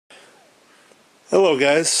Hello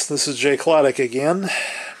guys, this is Jay Kloddick again.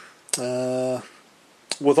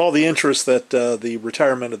 With all the interest that the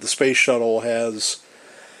retirement of the space shuttle has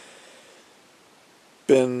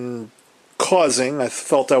been causing, I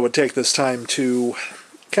felt I would take this time to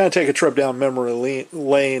kind of take a trip down memory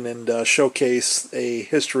lane and showcase a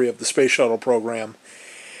history of the space shuttle program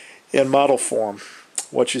in model form.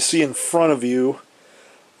 What you see in front of you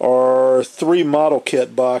are three model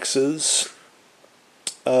kit boxes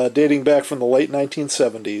dating back from the late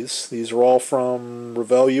 1970s. These are all from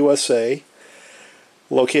Revell, USA,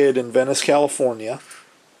 located in Venice, California.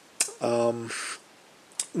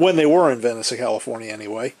 When they were in Venice, California,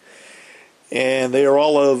 anyway. And they are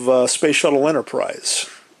all of Space Shuttle Enterprise.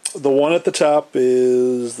 The one at the top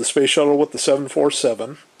is the Space Shuttle with the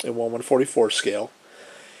 747 in 1/144 scale.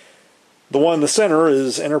 The one in the center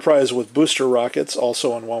is Enterprise with booster rockets,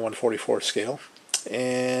 also in 1/144 scale.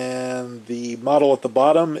 And the model at the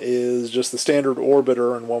bottom is just the standard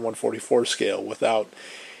orbiter in 1/144 scale without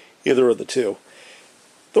either of the two.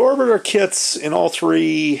 The orbiter kits in all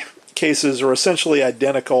three cases are essentially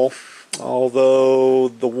identical, although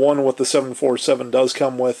the one with the 747 does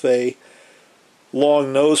come with a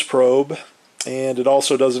long nose probe, and it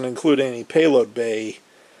also doesn't include any payload bay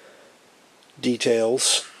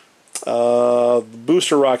details. The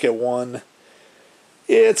booster rocket one,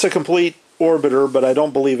 it's a complete orbiter, but I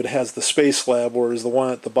don't believe it has the space lab, whereas the one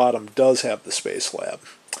at the bottom does have the space lab.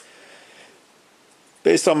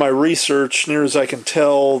 Based on my research, near as I can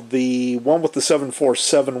tell, the one with the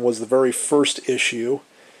 747 was the very first issue,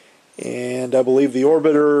 and I believe the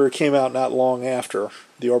orbiter came out not long after,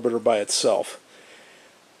 the orbiter by itself.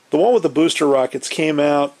 The one with the booster rockets came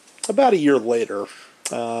out about a year later.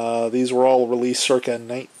 These were all released circa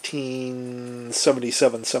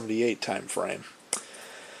 1977-78 time frame.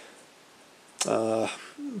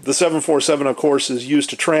 The 747, of course, is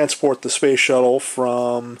used to transport the space shuttle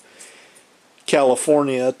from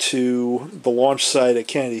California to the launch site at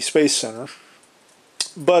Kennedy Space Center,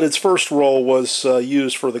 but its first role was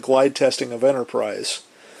used for the glide testing of Enterprise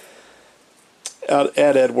at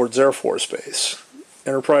Edwards Air Force Base.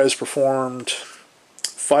 Enterprise performed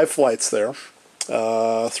 5 flights there,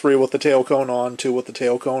 3 with the tail cone on, 2 with the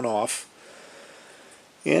tail cone off,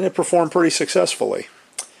 and it performed pretty successfully.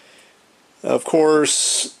 Of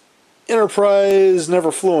course, Enterprise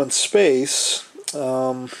never flew in space.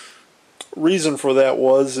 Reason for that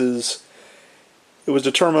is it was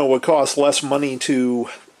determined it would cost less money to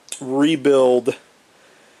rebuild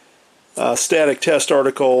Static Test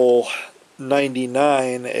Article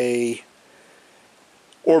 99, a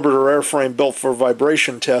orbiter airframe built for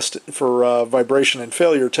vibration and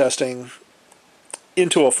failure testing,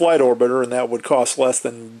 into a flight orbiter, and that would cost less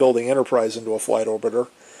than building Enterprise into a flight orbiter.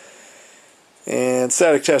 And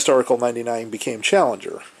Static Test Article 99 became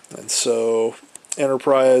Challenger, and so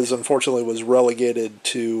Enterprise unfortunately was relegated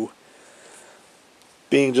to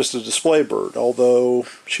being just a display bird, although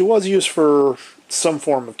she was used for some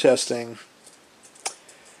form of testing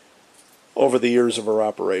over the years of her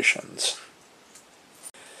operations.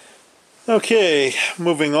 Okay,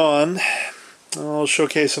 moving on, I'll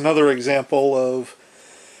showcase another example of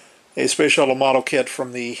a space shuttle model kit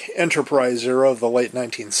from the Enterprise era of the late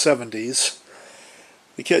 1970s.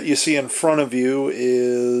 The kit you see in front of you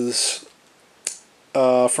is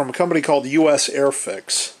from a company called US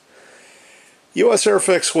Airfix. US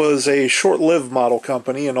Airfix was a short-lived model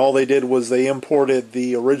company, and all they did was they imported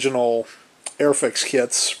the original Airfix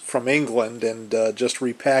kits from England and just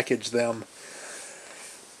repackaged them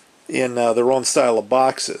in their own style of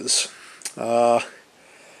boxes. One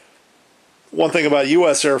thing about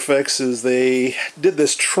US Airfix is they did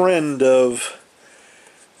this trend of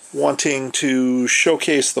wanting to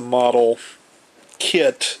showcase the model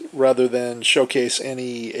kit rather than showcase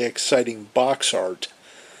any exciting box art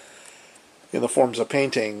in the forms of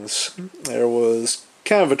paintings. There was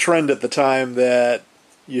kind of a trend at the time that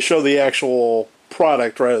you show the actual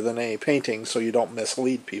product rather than any painting so you don't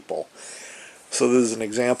mislead people. So this is an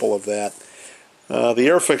example of that. The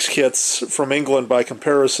Airfix kits from England, by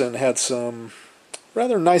comparison, had some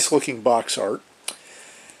rather nice looking box art.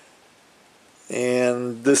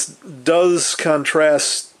 And this does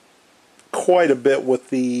contrast quite a bit with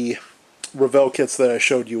the Revell kits that I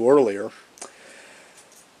showed you earlier.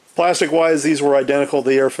 Plastic-wise, these were identical to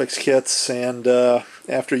the Airfix kits, and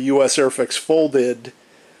after US Airfix folded,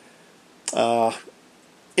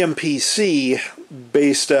 MPC,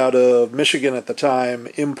 based out of Michigan at the time,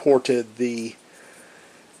 imported the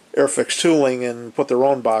Airfix tooling and put their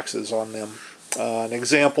own boxes on them. An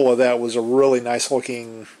example of that was a really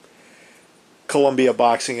nice-looking Columbia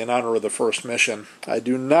boxing in honor of the first mission. I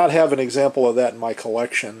do not have an example of that in my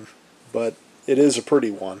collection, but it is a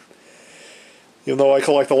pretty one. Even though I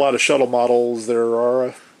collect a lot of shuttle models, there are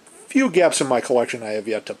a few gaps in my collection I have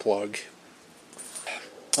yet to plug.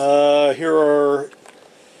 Here are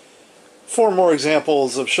 4 more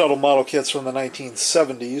examples of shuttle model kits from the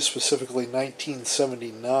 1970s, specifically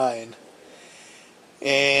 1979.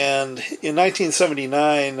 And in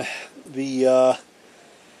 1979, the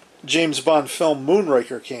James Bond film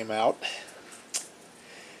Moonraker came out,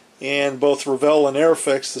 and both Revell and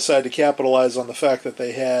Airfix decided to capitalize on the fact that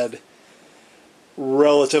they had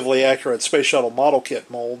relatively accurate space shuttle model kit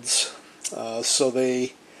molds. So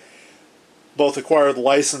they both acquired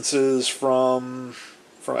licenses from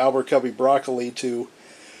Albert Cubby Broccoli to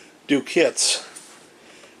do kits.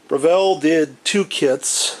 Revell did 2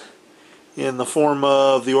 kits in the form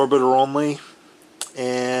of the orbiter only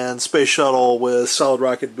and space shuttle with solid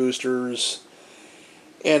rocket boosters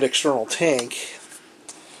and external tank.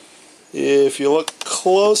 If you look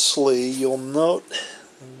closely, you'll note,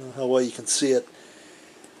 I don't know how well you can see it,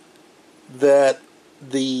 that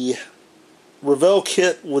the Revell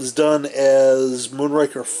kit was done as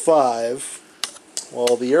Moonraker 5,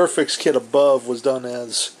 while the Airfix kit above was done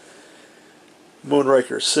as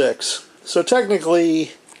Moonraker 6. So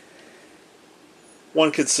technically,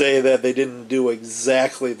 one could say that they didn't do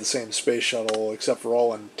exactly the same space shuttle, except for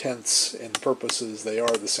all intents and purposes they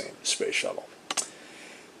are the same space shuttle.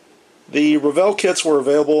 The Revell kits were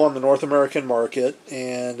available on the North American market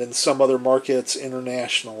and in some other markets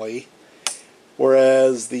internationally,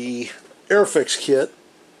 whereas the Airfix kit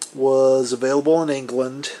was available in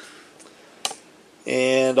England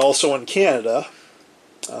and also in Canada.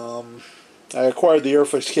 I acquired the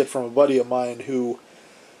Airfix kit from a buddy of mine who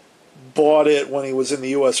bought it when he was in the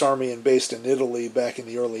U.S. Army and based in Italy back in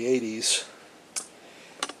the early 80s.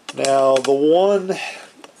 Now, the one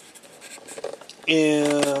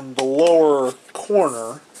in the lower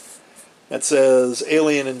corner that says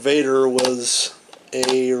Alien Invader was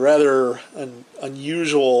a rather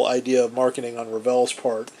unusual idea of marketing on Revell's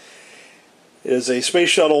part. It is a space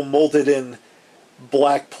shuttle molded in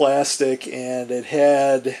black plastic, and it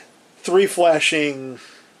had 3 flashing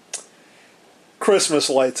Christmas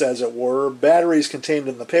lights, as it were, batteries contained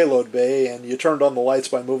in the payload bay, and you turned on the lights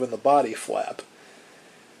by moving the body flap.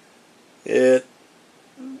 It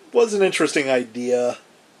was an interesting idea.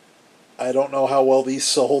 I don't know how well these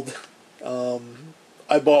sold.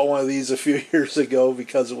 I bought one of these a few years ago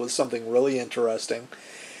because it was something really interesting.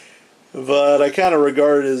 But I kind of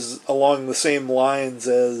regard it as along the same lines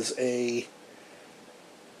as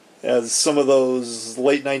some of those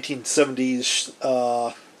late 1970s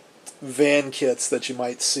van kits that you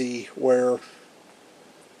might see, where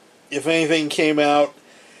if anything came out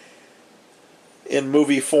in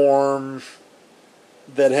movie form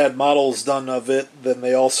that had models done of it, then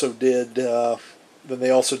they also did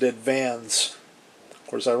vans. Of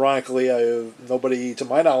course, ironically, nobody to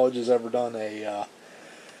my knowledge has ever done a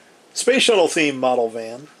space shuttle themed model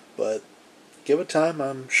van, but give it time,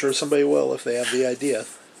 I'm sure somebody will if they have the idea.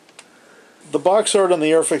 The box art on the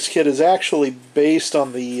Airfix kit is actually based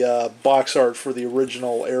on the box art for the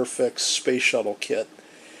original Airfix space shuttle kit,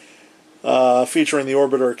 featuring the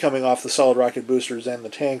orbiter coming off the solid rocket boosters and the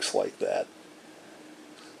tanks like that.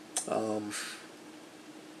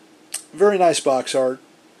 Very nice box art,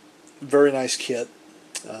 very nice kit.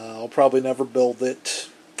 I'll probably never build it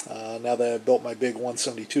now that I've built my big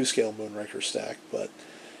 172 scale Moonraker stack, but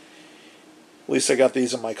at least I got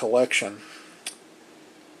these in my collection.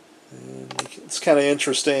 And it's kind of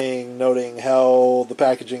interesting noting how the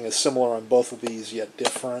packaging is similar on both of these yet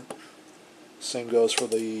different. Same goes for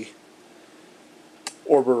the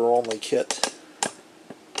orbiter only kit.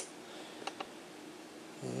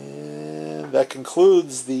 And that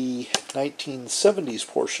concludes the 1970s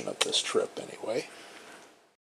portion of this trip anyway.